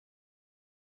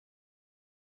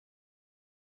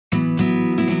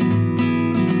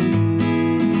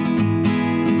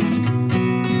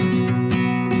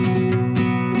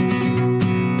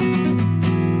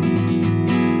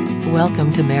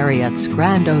Welcome to Marriott's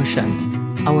Grand Ocean.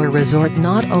 Our resort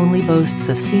not only boasts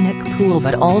a scenic pool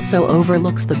but also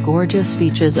overlooks the gorgeous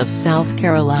beaches of South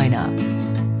Carolina.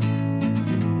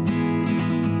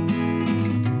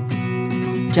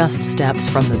 Just steps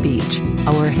from the beach,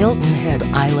 our Hilton Head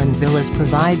Island villas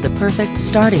provide the perfect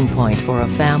starting point for a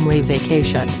family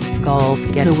vacation, golf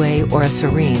getaway or a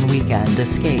serene weekend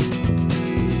escape.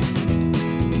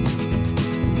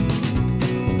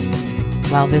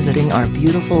 While visiting our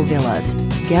beautiful villas,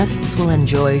 guests will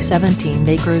enjoy 17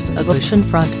 acres of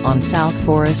oceanfront on South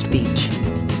Forest Beach.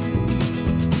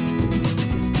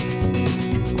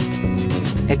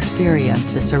 Experience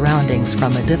the surroundings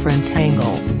from a different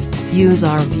angle. Use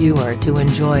our viewer to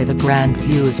enjoy the grand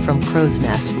views from Crow's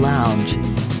Nest Lounge.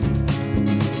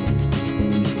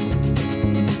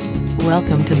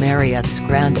 Welcome to Marriott's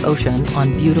Grand Ocean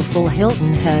on beautiful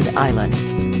Hilton Head Island.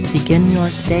 Begin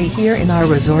your stay here in our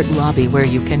resort lobby where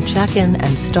you can check in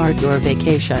and start your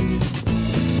vacation.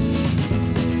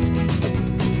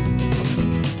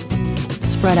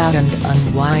 Spread out and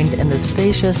unwind in the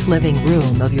spacious living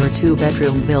room of your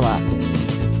two-bedroom villa.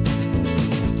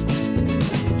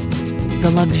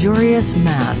 The luxurious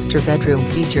master bedroom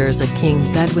features a king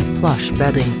bed with plush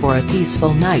bedding for a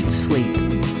peaceful night's sleep.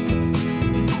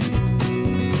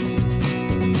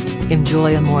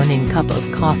 Enjoy a morning cup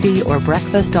of coffee or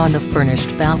breakfast on the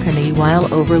furnished balcony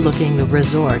while overlooking the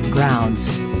resort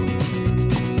grounds.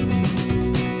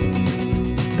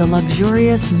 The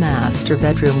luxurious master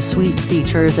bedroom suite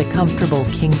features a comfortable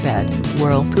king bed,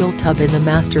 whirlpool tub in the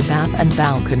master bath and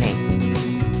balcony.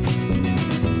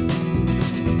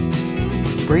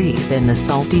 Breathe in the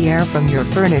salty air from your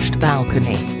furnished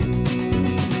balcony.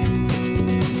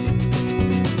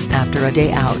 After a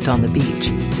day out on the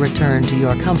beach, return to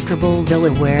your comfortable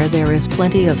villa where there is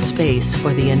plenty of space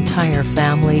for the entire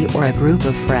family or a group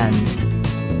of friends.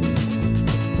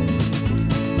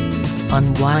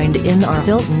 Unwind in our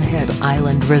Hilton Head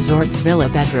Island Resort's villa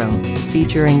bedroom,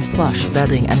 featuring plush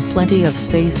bedding and plenty of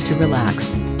space to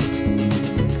relax.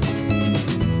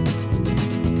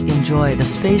 Enjoy the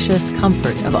spacious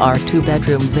comfort of our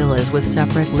two-bedroom villas with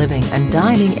separate living and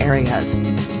dining areas.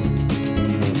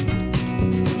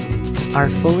 Our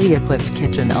fully equipped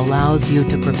kitchen allows you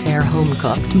to prepare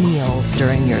home-cooked meals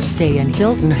during your stay in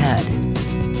Hilton Head.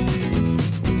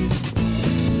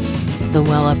 The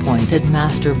well-appointed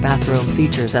master bathroom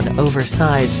features an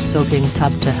oversized soaking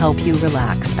tub to help you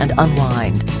relax and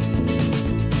unwind.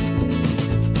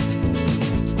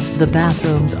 The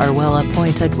bathrooms are well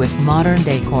appointed with modern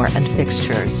decor and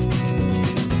fixtures.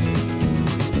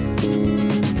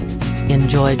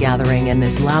 Enjoy gathering in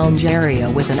this lounge area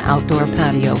with an outdoor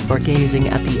patio for gazing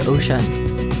at the ocean.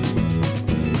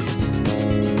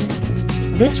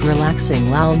 This relaxing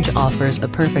lounge offers a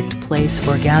perfect place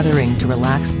for gathering to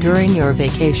relax during your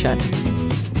vacation.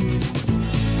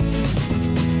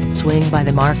 Swing by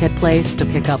the marketplace to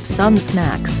pick up some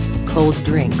snacks, cold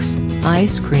drinks,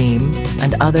 ice cream,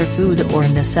 and other food or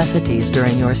necessities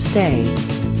during your stay.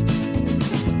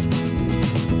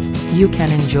 You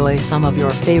can enjoy some of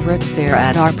your favorite fare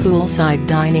at our poolside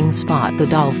dining spot, the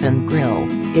Dolphin Grill.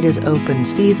 It is open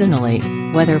seasonally,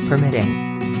 weather permitting.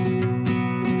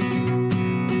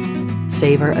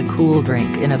 Savor a cool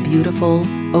drink in a beautiful,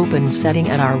 open setting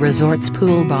at our resort's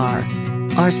pool bar.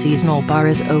 Our seasonal bar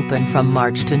is open from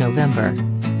March to November.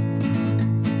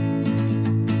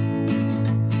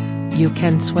 You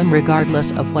can swim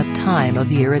regardless of what time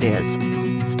of year it is.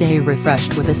 Stay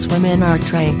refreshed with a swim in our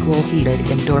tranquil heated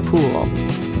indoor pool.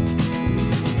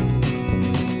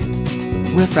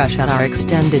 Refresh at our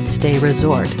extended stay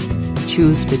resort.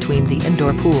 Choose between the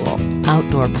indoor pool,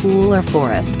 outdoor pool or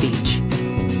forest beach.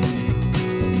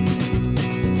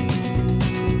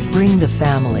 Bring the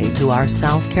family to our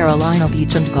South Carolina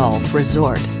beach and golf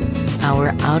resort.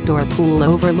 Our outdoor pool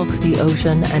overlooks the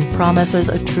ocean and promises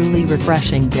a truly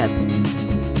refreshing dip.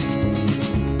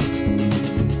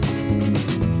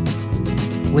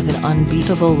 With an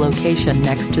unbeatable location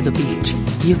next to the beach,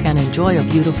 you can enjoy a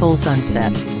beautiful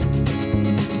sunset.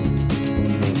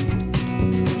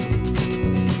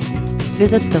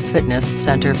 Visit the fitness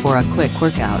center for a quick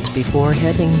workout before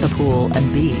hitting the pool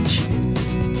and beach.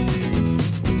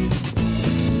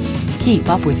 Keep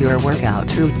up with your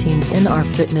workout routine in our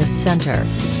fitness center.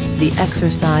 The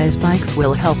exercise bikes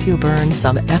will help you burn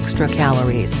some extra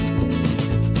calories.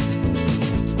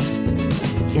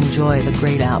 Enjoy the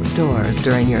great outdoors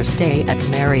during your stay at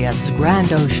Marriott's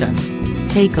Grand Ocean.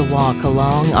 Take a walk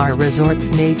along our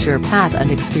resort's nature path and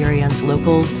experience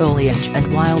local foliage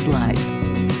and wildlife.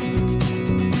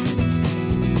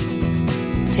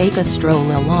 Take a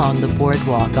stroll along the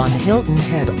boardwalk on Hilton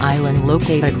Head Island,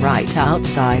 located right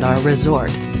outside our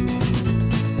resort.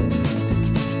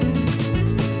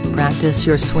 practice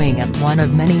your swing at one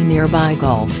of many nearby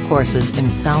golf courses in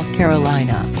South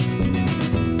Carolina.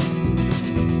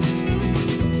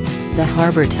 The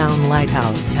Harbortown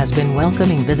Lighthouse has been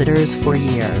welcoming visitors for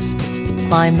years.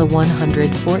 Climb the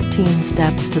 114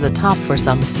 steps to the top for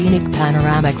some scenic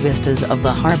panoramic vistas of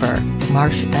the harbor,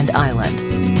 marsh and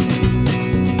island.